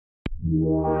Missing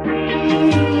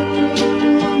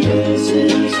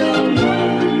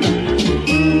someone.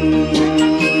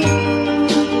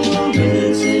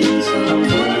 Missing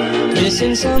someone.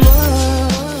 Missing someone.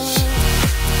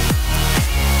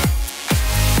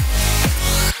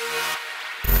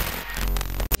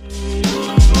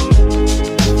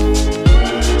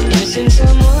 Missing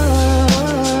someone.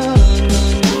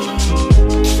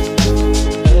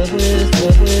 Love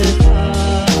with heart.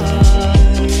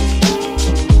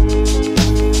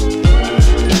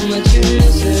 How much you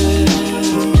listen,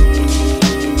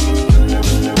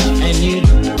 and you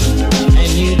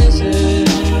listen,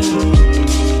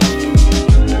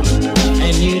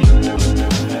 and you.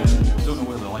 Don't know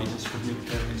where the light is from here,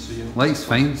 Kevin, so you... Light's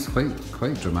fine, it's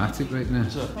quite dramatic right now.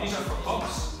 These are for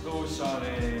cups. Those are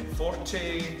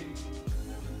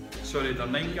they're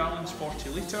 9 gallons, 40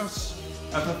 litres.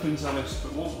 Everything's a risk,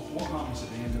 but what happens at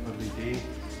the end of every day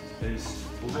is...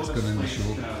 That's going in the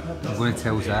show. I'm going to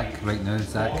tell Zach right now,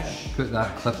 Zach, put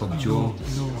that clip of Joe.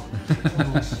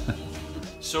 No.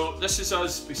 So this is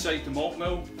us beside the malt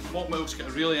mill. Malt mill's got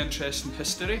a really interesting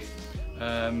history.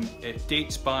 It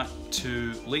dates back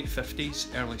to late 50s,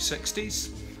 early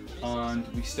 60s, and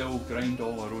we still grind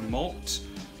all our own malt.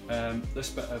 This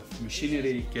bit of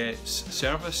machinery gets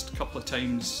serviced a couple of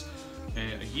times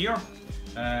a year,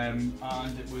 and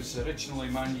it was originally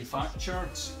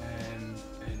manufactured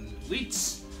in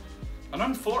Leeds, and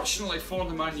unfortunately for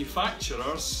the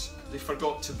manufacturers, they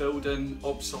forgot to build in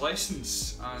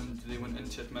obsolescence and they went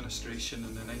into administration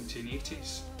in the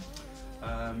 1980s.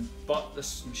 But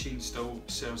this machine still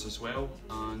serves us well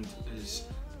and is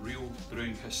real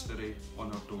brewing history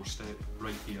on our doorstep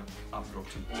right here at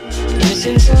Broughton.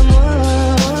 Missing someone.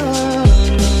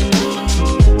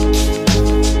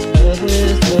 Love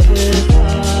with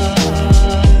heart.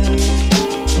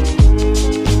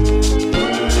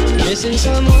 Missing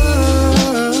someone.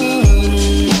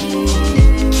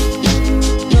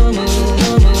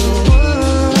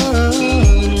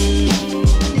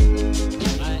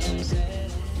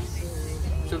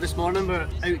 So this morning we're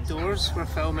outdoors, we're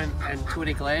filming in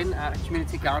Tory Glen at a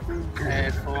community garden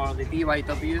for the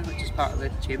DYW, which is part of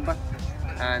the Chamber,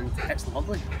 and it's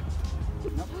lovely.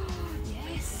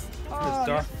 Yes. As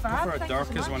dark, for as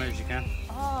dark as one as you can.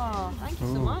 Oh, thank you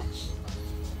so much.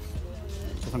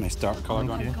 It's a nice dark colour, Oh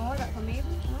don't my you? god, that's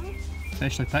amazing.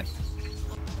 Freshly picked.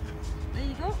 There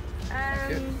you go.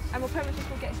 And we'll probably just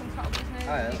go get some cuttles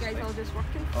now. You guys all just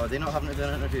working. Oh, they're not having to do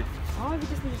an interview. Oh, we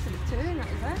just needed to put 2 and that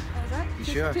was it. That was it. You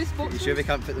Two sure? spokesmen. You sure we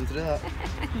can't put them through that?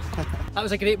 That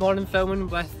was a great morning filming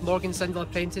with Morgan Sindel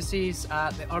Apprentices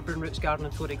at the Urban Roots Garden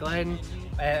in Tory Glen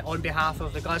on behalf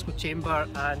of the Glasgow Chamber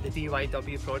and the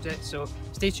DYW project. So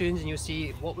stay tuned and you'll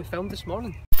see what we filmed this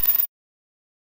morning.